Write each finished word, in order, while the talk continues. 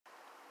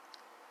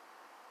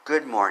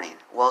Good morning.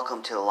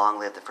 Welcome to the Long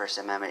Live the First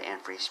Amendment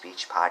and Free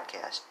Speech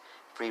podcast.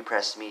 Free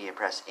Press Media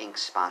Press Inc.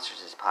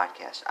 sponsors this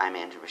podcast. I'm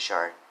Andrew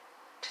Richard.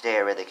 Today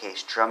I read the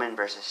case Drummond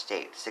v.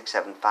 State,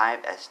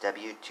 675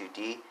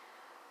 SW2D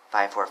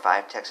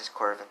 545, Texas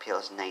Court of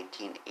Appeals,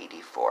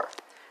 1984.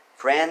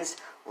 Friends,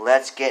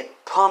 let's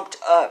get pumped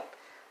up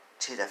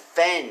to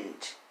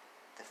defend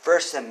the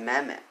First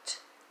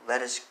Amendment.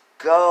 Let us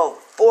go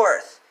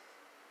forth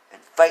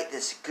and fight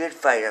this good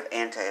fight of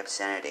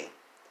anti-obscenity.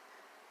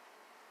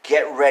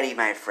 Get ready,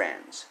 my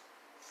friends,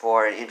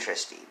 for an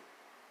interesting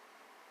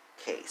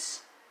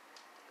case.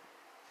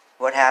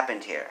 What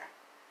happened here?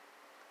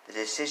 The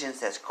decision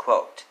says,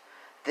 quote,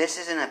 "This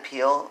is an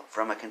appeal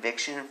from a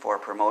conviction for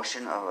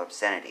promotion of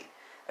obscenity.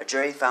 A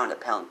jury found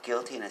appellant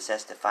guilty and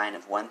assessed a fine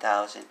of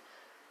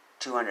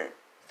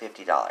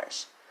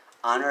 $1,250.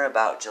 On or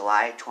about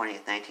July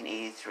 20th,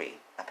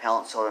 1983,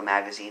 appellant sold a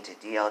magazine to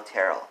D.L.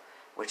 Terrell,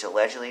 which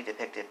allegedly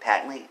depicted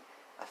patently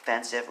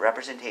offensive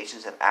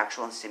representations of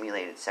actual and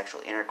simulated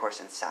sexual intercourse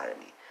and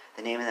sodomy.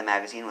 The name of the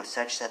magazine was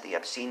such that the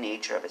obscene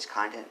nature of its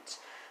contents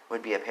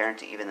would be apparent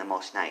to even the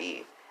most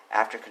naive.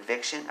 After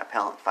conviction,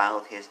 appellant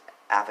filed his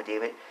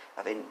affidavit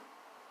of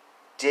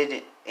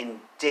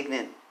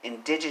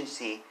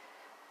indigency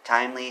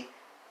timely,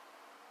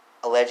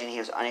 alleging he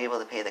was unable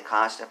to pay the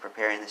cost of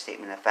preparing the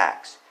statement of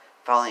facts.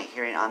 Following a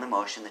hearing on the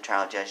motion, the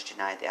trial judge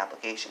denied the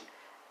application."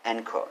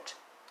 End quote.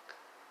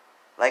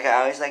 Like I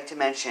always like to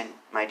mention,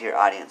 my dear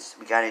audience,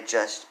 we got to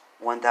adjust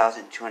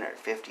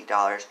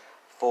 $1,250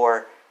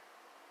 for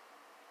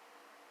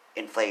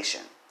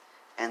inflation.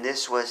 And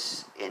this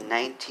was in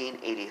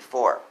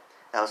 1984.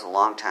 That was a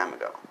long time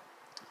ago.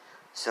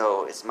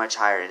 So it's much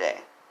higher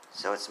today.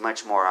 So it's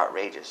much more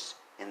outrageous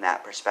in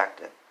that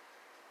perspective.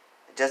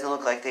 It doesn't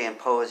look like they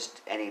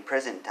imposed any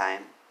prison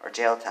time or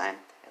jail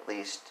time. At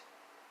least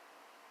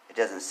it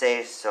doesn't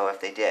say so if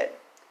they did.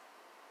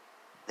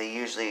 They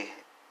usually,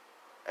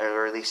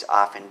 or at least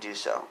often, do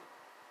so.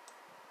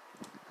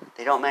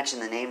 They don't mention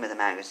the name of the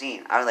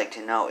magazine. I would like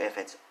to know if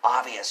it's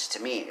obvious to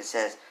me. It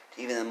says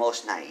to even the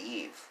most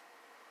naive.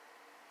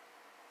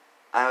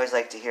 I always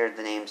like to hear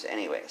the names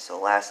anyway, so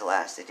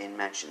alas, they didn't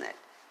mention it.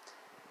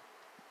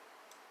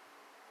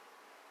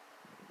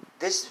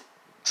 This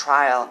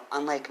trial,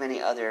 unlike many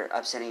other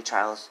obscenity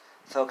trials,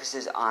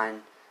 focuses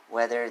on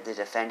whether the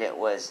defendant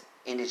was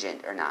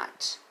indigent or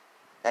not.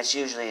 That's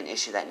usually an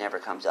issue that never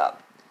comes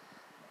up.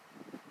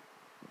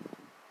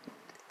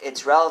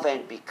 It's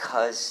relevant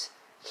because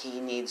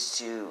he needs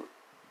to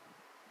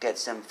get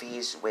some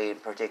fees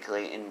waived,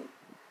 particularly in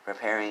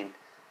preparing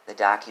the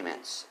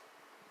documents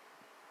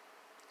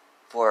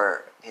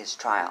for his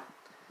trial.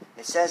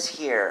 It says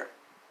here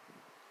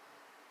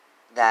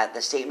that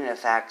the statement of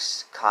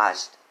facts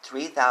cost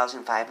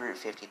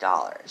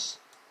 $3,550.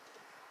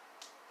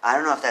 I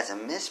don't know if that's a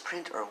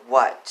misprint or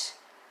what.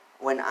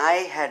 When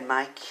I had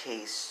my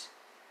case,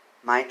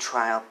 my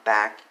trial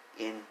back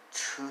in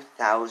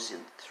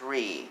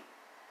 2003,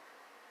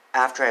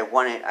 after I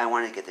won it, I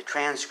wanted to get the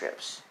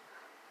transcripts.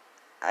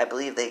 I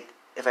believe they,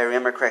 if I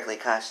remember correctly,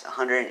 cost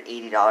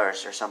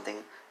 $180 or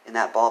something in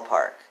that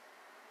ballpark.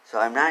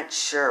 So I'm not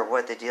sure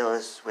what the deal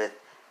is with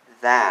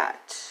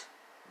that.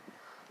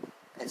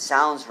 It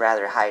sounds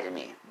rather high to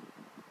me.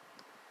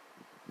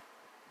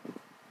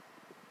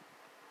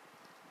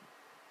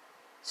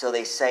 So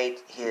they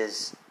cite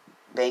his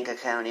bank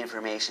account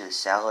information, his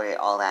salary,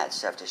 all that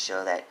stuff to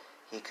show that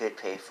he could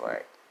pay for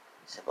it,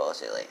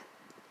 supposedly.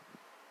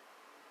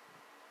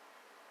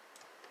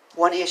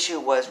 One issue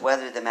was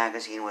whether the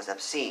magazine was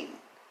obscene,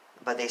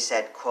 but they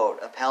said,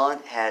 quote,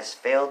 "Appellant has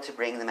failed to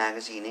bring the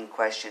magazine in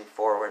question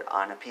forward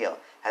on appeal.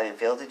 Having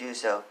failed to do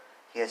so,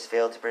 he has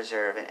failed to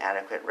preserve an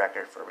adequate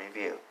record for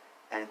review."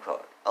 End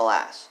quote.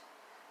 Alas,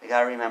 we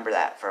got to remember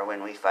that for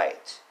when we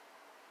fight.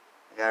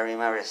 We got to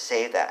remember to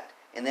save that.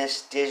 In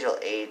this digital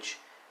age,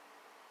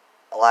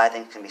 a lot of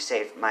things can be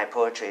saved. My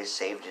poetry is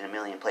saved in a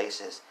million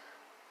places.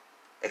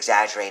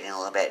 Exaggerating a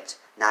little bit.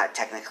 Not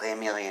technically a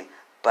million,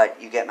 but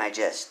you get my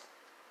gist.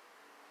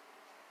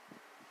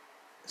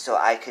 So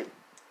I could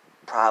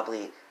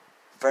probably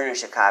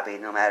furnish a copy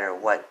no matter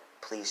what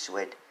police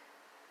would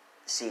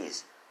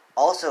seize.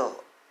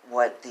 Also,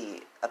 what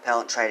the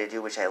appellant tried to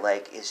do, which I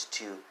like, is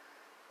to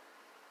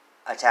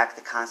attack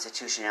the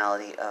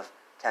constitutionality of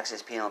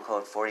Texas Penal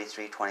Code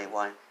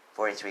 4321,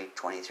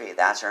 4323.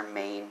 That's our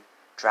main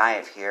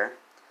drive here.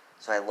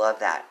 So I love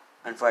that.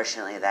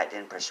 Unfortunately, that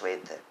didn't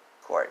persuade the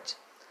court.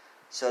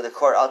 So the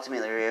court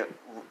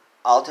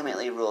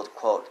ultimately ruled,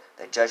 quote,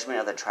 "The judgment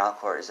of the trial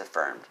court is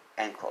affirmed,"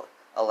 end quote.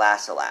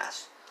 Alas.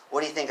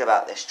 What do you think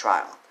about this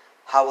trial?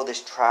 How will this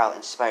trial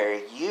inspire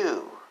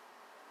you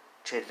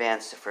to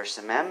advance the First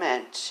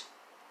Amendment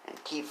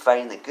and keep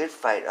fighting the good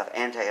fight of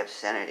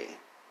anti-obscenity?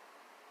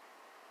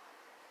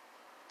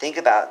 Think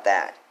about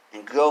that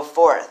and go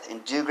forth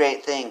and do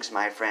great things,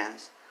 my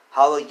friends.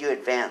 How will you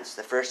advance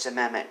the First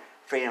Amendment,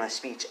 freedom of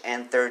speech,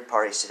 and third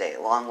parties today?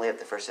 Long live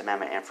the First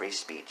Amendment and free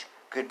speech.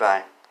 Goodbye.